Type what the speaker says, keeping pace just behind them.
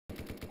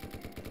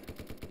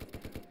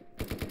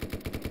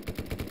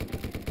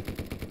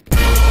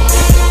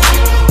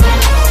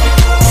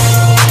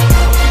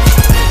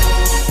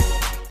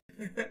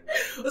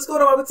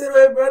going on, my potato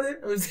head brother?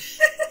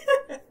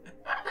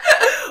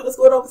 What's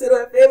going on, potato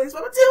head family? It's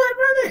my potato head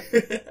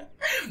brother.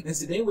 And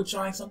today we're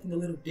trying something a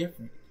little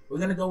different. We're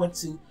gonna go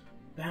into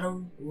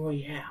Battle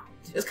Royale.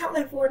 It's kind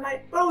of like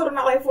Fortnite, but a little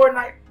not like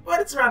Fortnite, but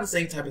it's around the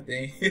same type of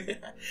thing.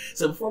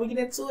 So before we get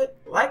into it,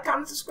 like,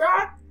 comment,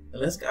 subscribe,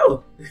 and let's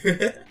go.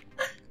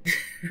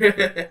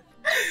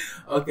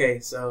 Okay,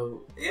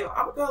 so yeah,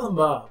 I'm calling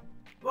Bob.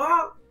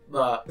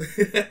 Bob.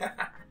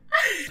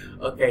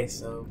 Okay,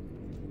 so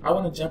I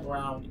want to jump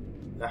around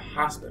the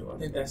hospital. I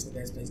think that's the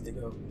best place to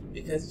go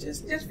because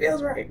it just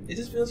feels right. It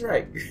just feels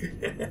right.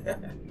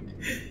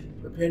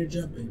 Prepare to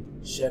jump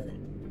in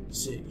 7,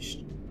 6,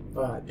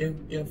 5,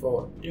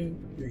 4, 3,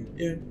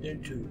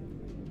 2,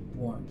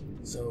 1.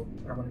 So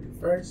what I'm gonna do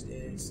first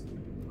is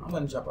I'm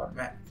gonna jump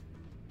automatic.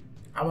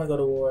 I'm gonna go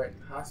toward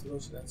the hospital,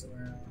 so that's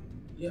around,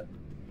 yep,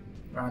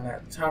 around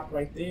that top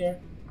right there.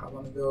 I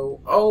want to go,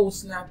 oh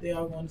snap, they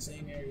all go in the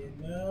same area.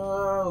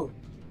 No.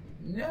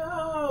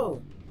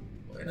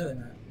 Wait, no they're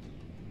not.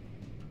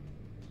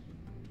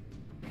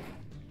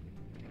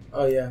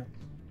 Oh yeah,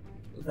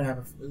 we're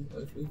gonna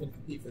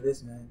compete for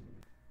this, man.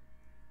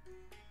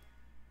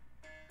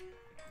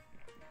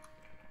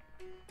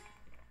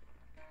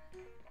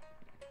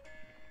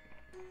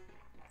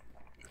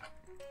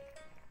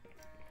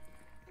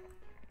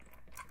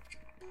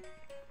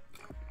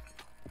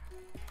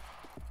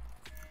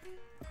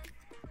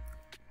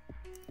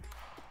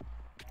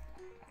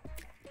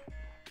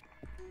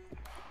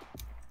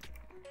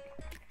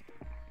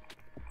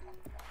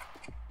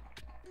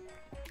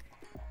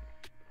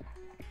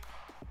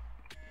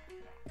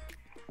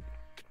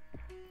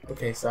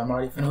 Okay, so I'm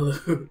already finna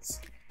lose.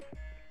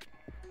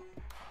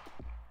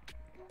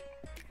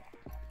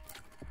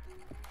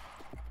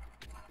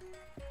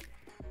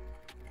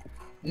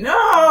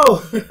 No!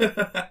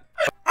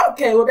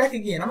 Okay, we're back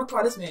again. I'm gonna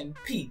call this man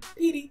P.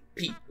 Petey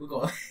P. We're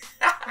going.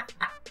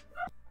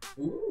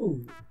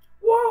 Ooh.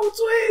 Whoa,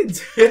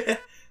 twins!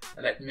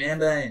 I like the man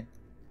bun.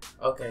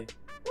 Okay,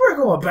 we're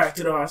going back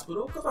to the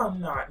hospital because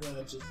I'm not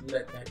gonna just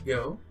let that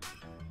go.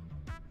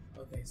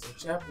 Okay, so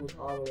Chapel is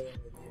all the way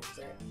over there.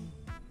 Exactly.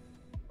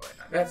 Wait,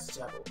 now that's the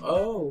chapel.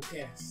 Oh,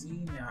 okay, I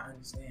see now. I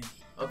understand.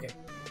 Okay.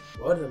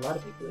 Well, there's a lot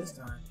of people this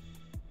time.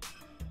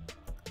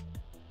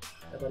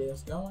 Everybody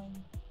else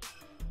going?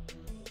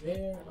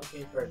 There.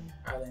 Okay, perfect.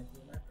 I landed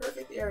in my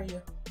perfect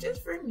area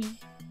just for me.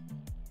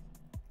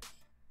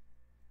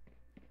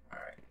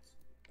 Alright.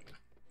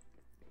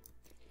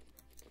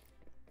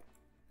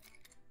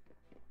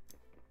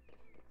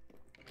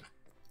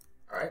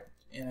 Alright.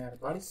 And I had a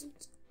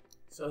bodysuit.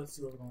 So let's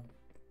see where we're going.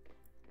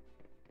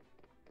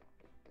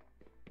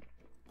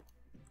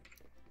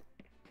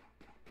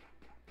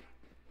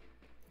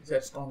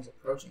 That storm is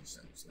approaching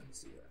soon, so let me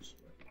see what I should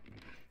do.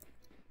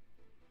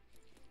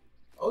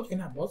 Oh, you can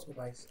have multiple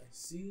bites. I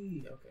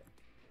see. Okay.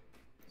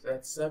 So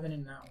that's 7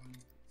 in that one,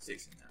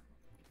 6 in that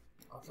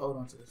one. I'll hold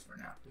on to this for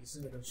now. This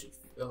is gonna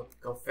it'll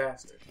go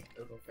faster.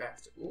 It'll go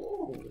faster.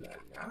 Ooh,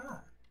 la la.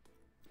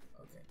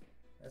 Okay.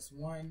 That's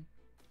 1.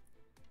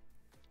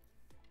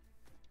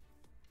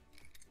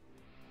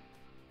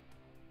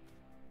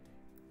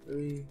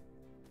 Three.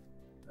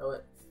 Oh,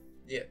 what?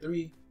 Yeah,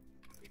 3.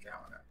 Pick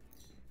that one up.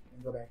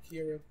 Go back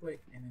here real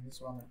quick, and then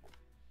this one I'm gonna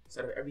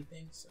set up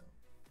everything. So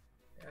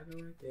that'll go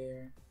right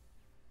there,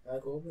 that'll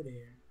go over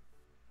there,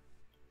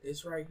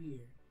 this right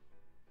here,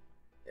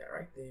 that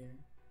right there,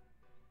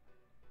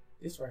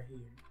 this right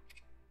here,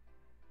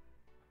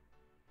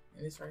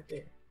 and this right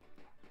there.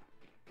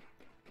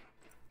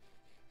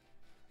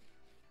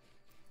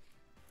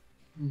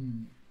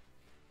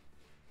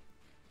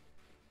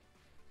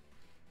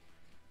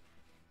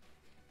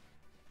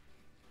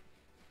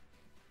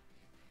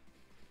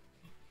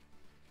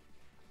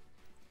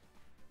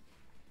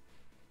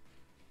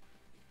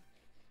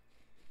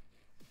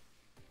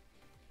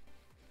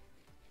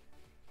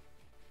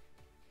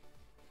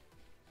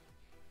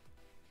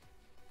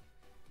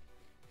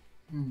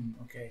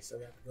 Okay, so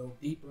we have to go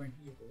deeper in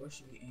here, but what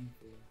should we aim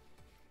for?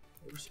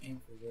 Maybe we should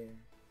aim for there,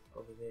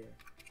 over there.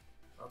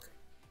 Okay.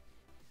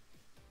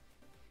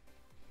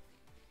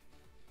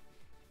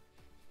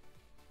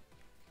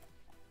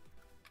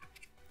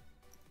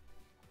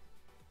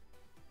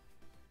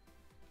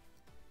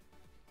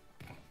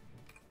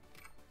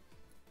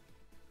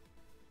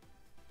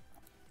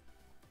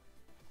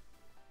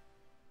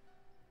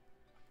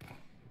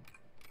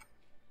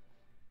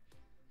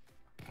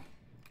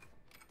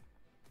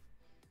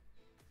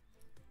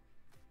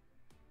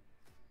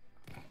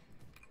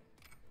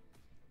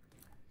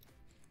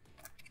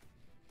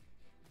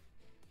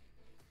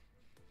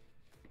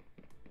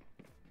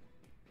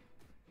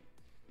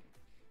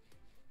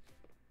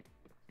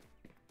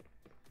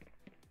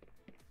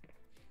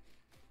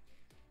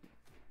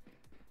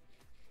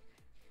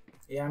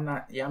 Yeah, I'm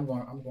not. Yeah, I'm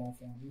going for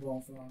him. I'm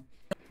going for him.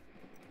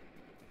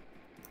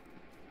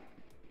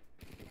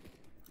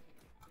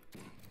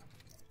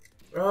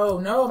 Bro,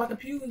 no, my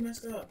computer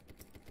messed up.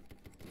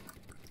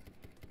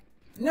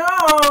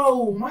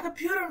 No, my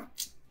computer.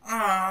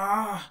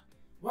 Ah,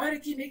 why do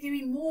they keep making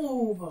me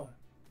move?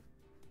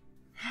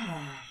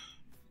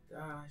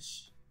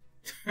 Gosh.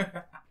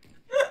 Adidas,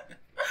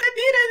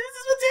 this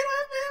is Potato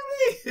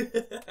Family.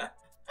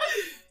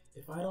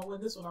 If I don't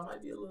win this one, I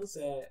might be a little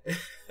sad.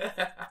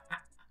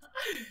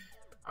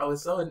 I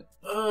was so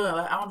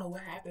I don't know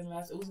what happened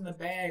last. It was in the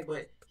bag,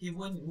 but he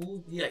wouldn't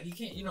move. Yeah, he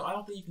can't. You know, I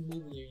don't think you can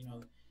move when you're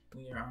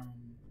when you're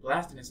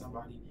blasting at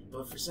somebody.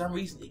 But for some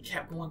reason, it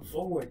kept going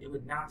forward. It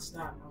would not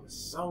stop. I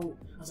was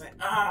like,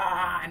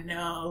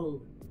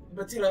 no.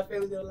 But Taylor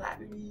Family gonna laugh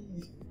at me.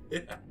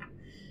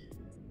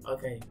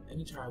 Okay, let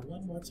me try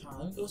one more time.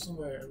 Let me go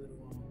somewhere a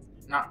little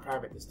not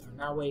private this time.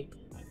 That way,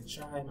 I can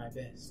try my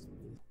best.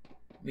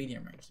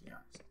 Medium range, to be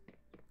honest.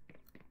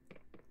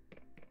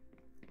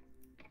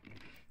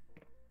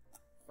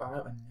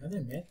 5,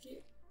 another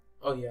medkit?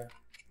 Oh yeah.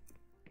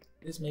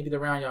 This may be the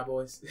round, y'all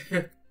boys.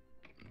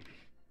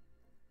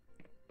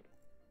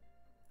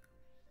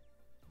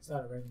 It's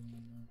not a regular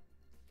one though.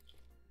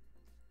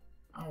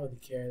 I don't really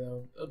care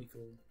though. It'll be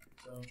cool.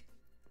 So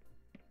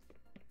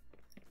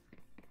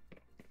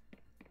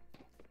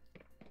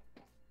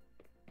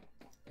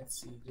let's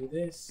see. Do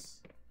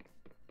this.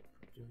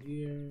 Do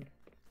here.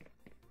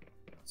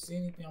 Don't see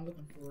anything I'm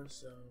looking for.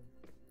 So.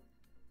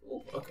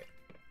 Ooh, okay.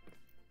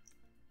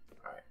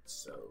 All right.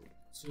 So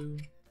 2.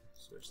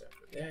 Switch that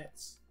for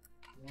that.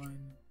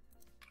 1.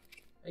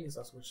 I guess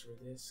I'll switch for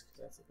this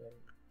because that's a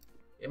better.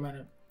 It might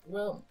have.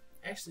 Well.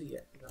 Actually, yeah,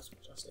 I'll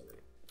switch. I'll stay with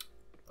it.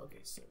 Okay,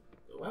 so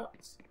go out.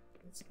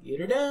 Let's get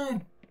her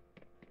done.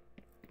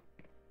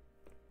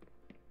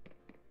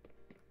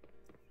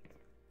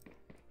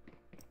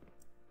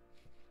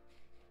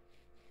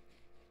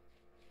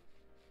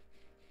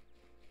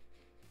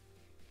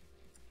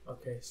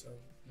 Okay, so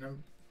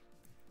number.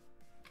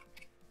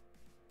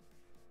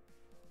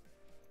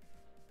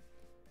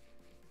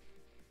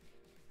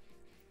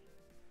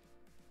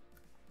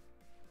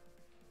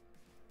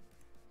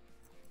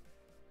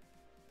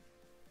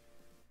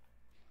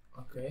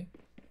 Okay.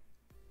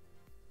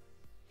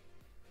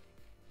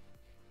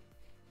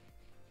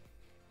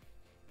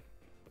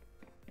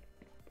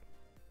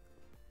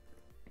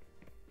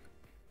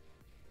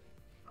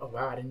 Oh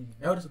wow, I didn't even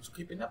notice it was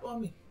creeping up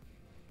on me.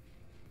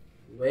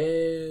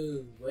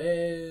 Whoa.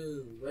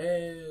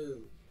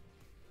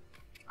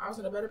 I was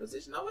in a better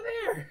position over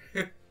there.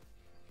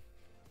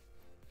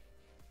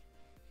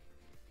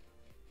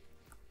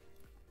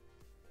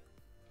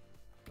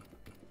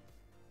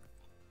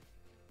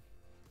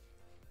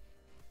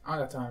 I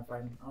don't got time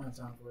fighting. I don't have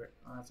time for it.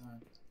 I don't have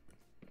time.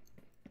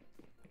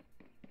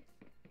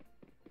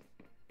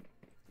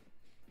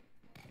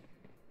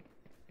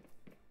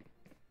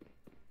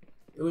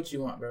 Do what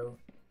you want, bro.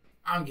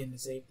 I'm getting to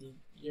safety.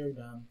 You're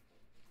dumb.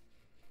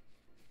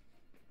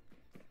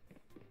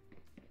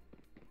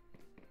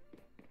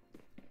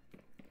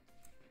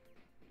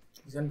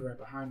 He's gonna be right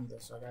behind me though,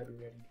 so I gotta be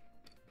ready.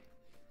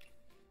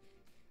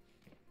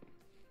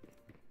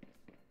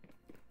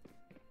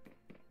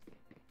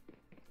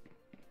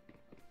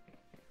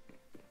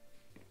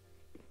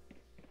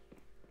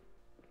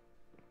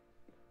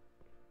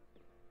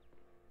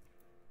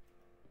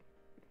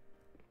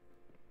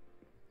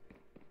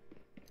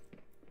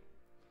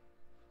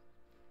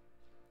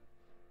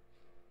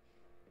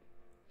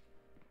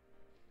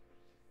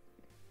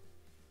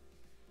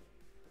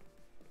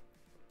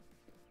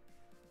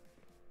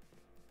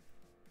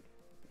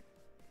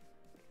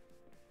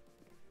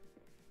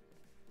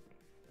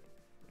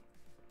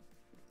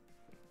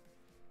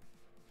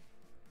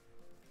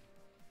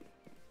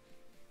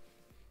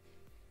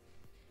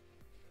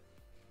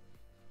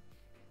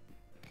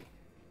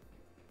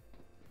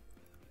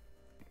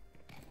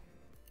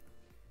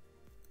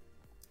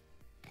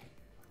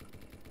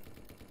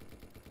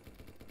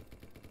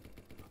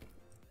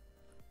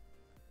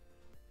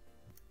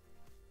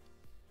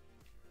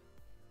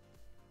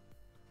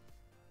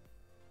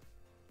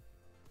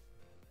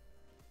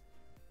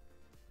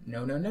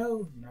 No, you're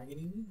not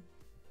getting me.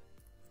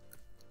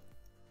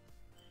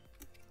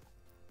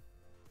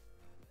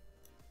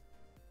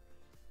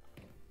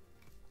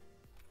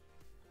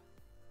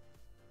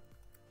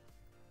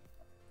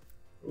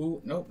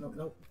 Ooh, nope.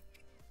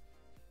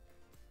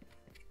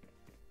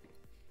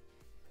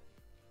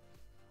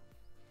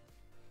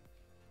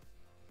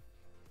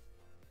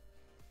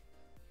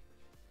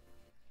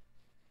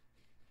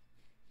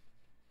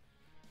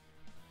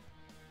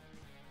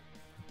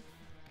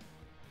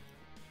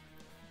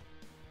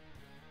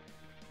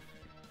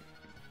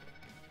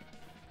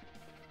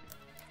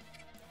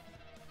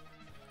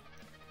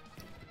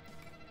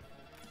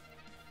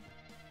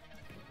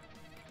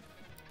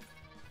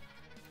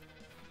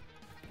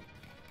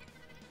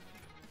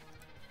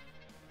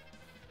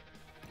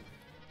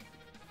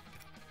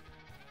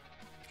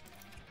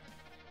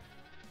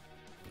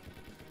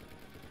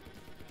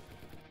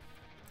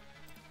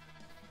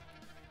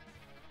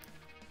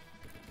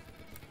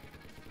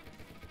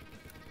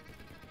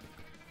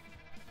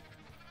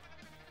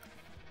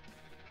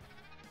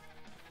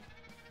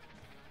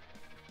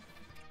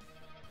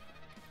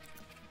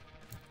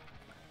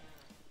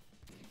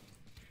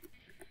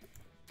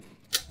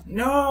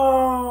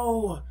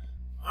 No!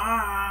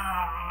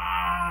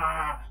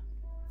 Ah!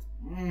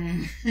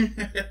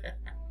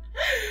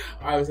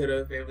 Alright,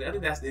 potato family. I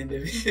think that's the end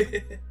of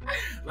it.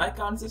 Like,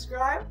 comment,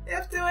 subscribe.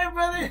 F to it,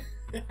 brother.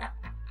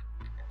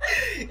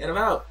 And I'm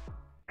out.